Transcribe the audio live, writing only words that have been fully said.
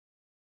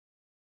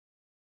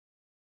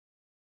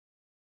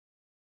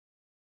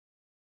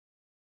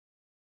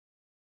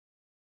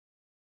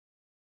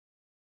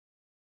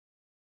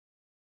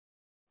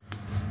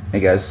Hey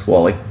guys, it's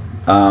Wally.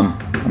 I'm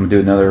gonna do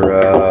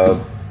another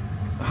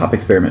hop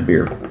experiment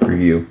beer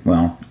review.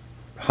 Well,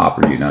 hop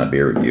review, not a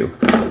beer review.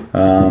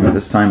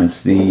 This time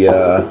it's the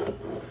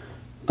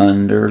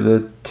Under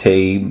the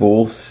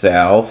Table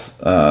South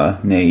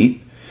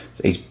Nate.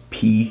 It's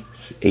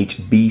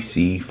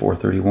HBC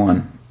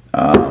 431.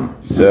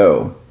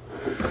 So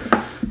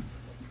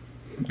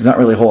there's not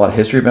really a whole lot of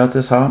history about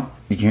this hop.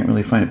 You can't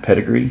really find a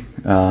pedigree.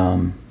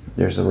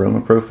 There's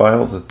aroma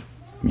profiles. I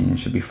mean, it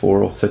should be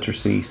floral,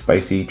 citrusy,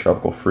 spicy,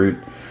 tropical fruit,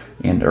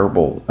 and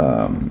herbal.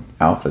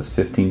 Alpha is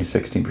 15 to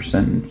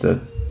 16%. It's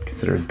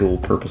considered a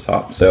dual-purpose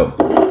hop. So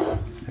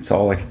that's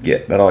all I could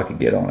get. That's all I could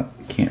get on it.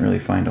 Can't really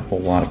find a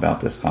whole lot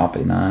about this hop,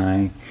 and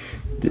I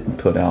didn't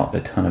put out a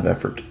ton of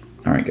effort.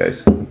 All right,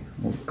 guys,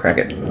 we'll crack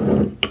it.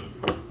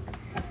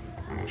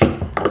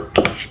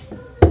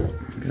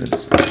 Good.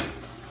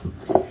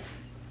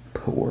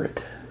 Pour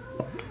it.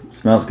 It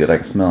smells good. I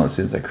can smell it as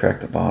soon as I crack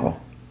the bottle.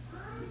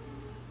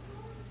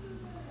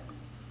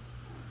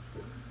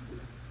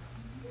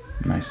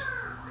 Nice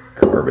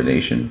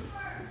carbonation.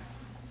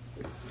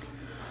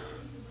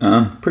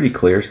 Pretty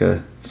clear. It's got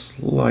a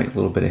slight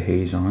little bit of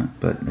haze on it,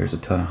 but there's a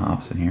ton of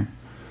hops in here.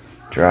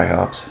 Dry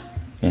hops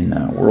and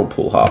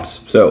whirlpool hops.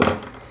 So,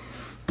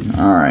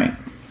 all right,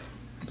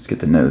 let's get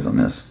the nose on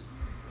this.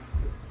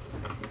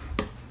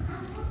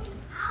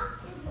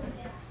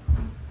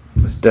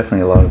 It's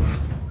definitely a lot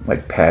of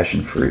like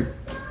passion fruit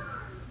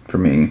for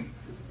me.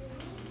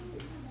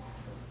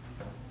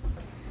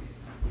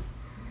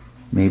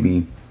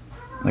 Maybe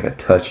like a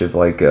touch of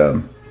like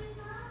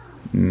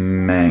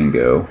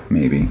mango,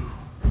 maybe,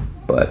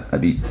 but I'd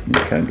be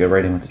kind of go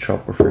right in with the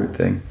tropical fruit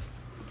thing.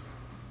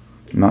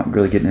 I'm not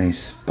really getting any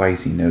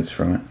spicy notes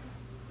from it.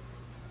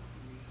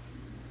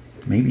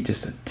 Maybe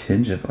just a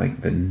tinge of like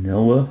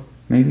vanilla,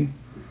 maybe.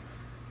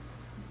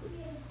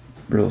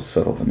 Real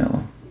subtle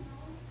vanilla.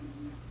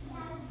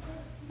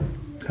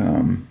 I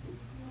don't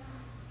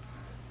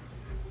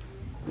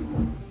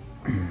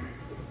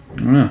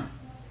know.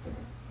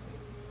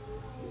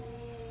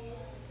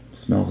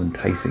 Smells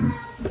enticing.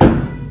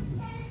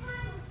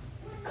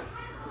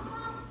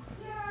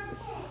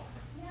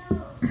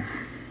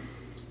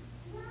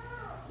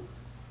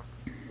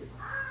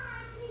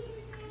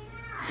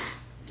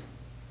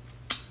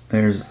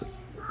 There's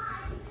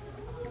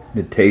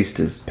the taste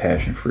is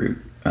passion fruit.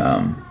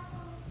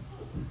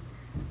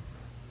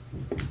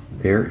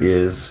 There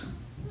is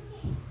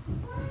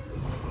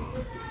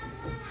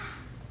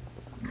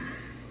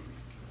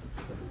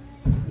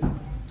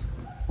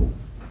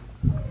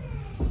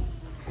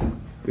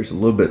there's a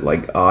little bit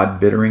like odd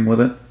bittering with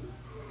it.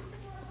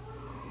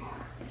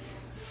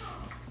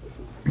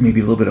 Maybe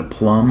a little bit of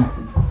plum.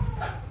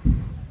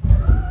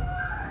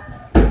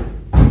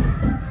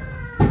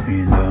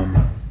 And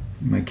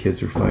my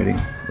kids are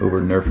fighting over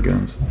Nerf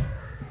guns.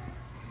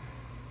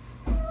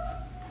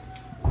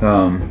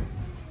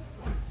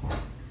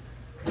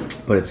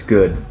 But it's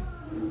good.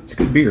 It's a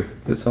good beer.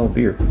 It's all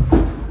beer.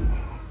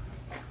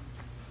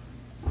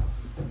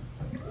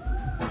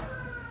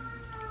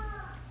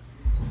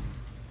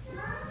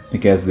 I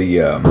think as the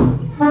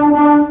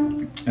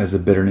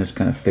bitterness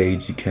kind of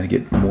fades, you kind of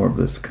get more of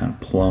this kind of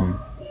plum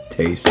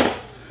taste,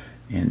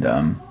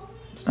 and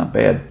it's not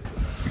bad.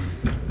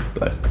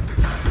 But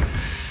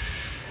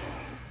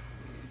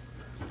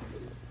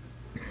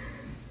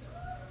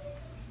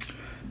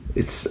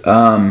it's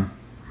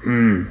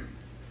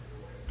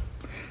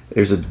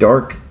there's a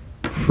dark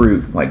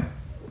fruit, like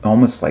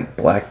almost like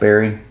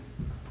blackberry.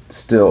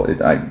 Still,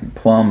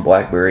 plum,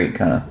 blackberry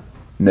kind of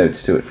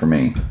notes to it for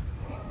me.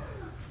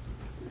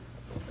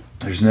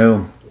 There's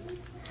no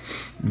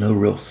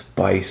real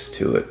spice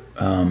to it.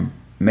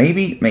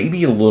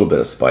 Maybe a little bit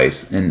of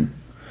spice, and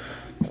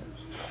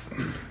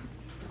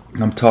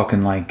I'm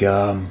talking like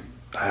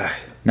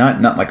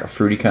not like a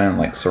fruity kind of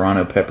like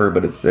serrano pepper,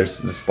 but there's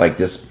this like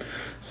this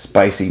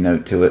spicy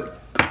note to it.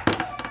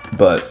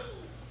 But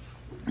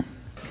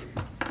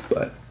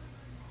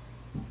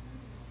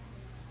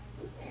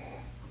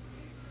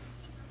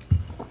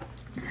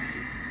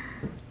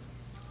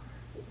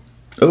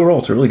overall,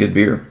 it's a really good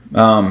beer.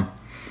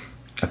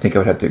 I think I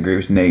would have to agree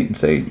with Nate and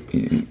say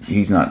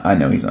he's not. I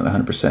know he's not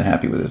 100%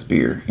 happy with this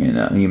beer,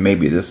 and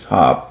maybe this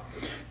hop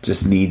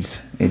just needs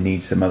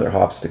some other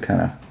hops to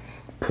kind of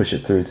push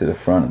it through to the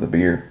front of the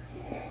beer.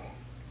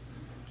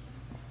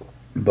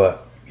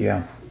 But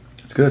yeah,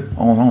 it's good.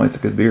 All in all, it's a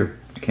good beer.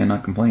 I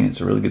cannot complain. It's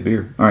a really good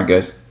beer. All right,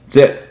 guys, that's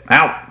it.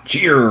 Out.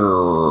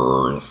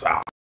 Cheers.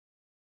 Out.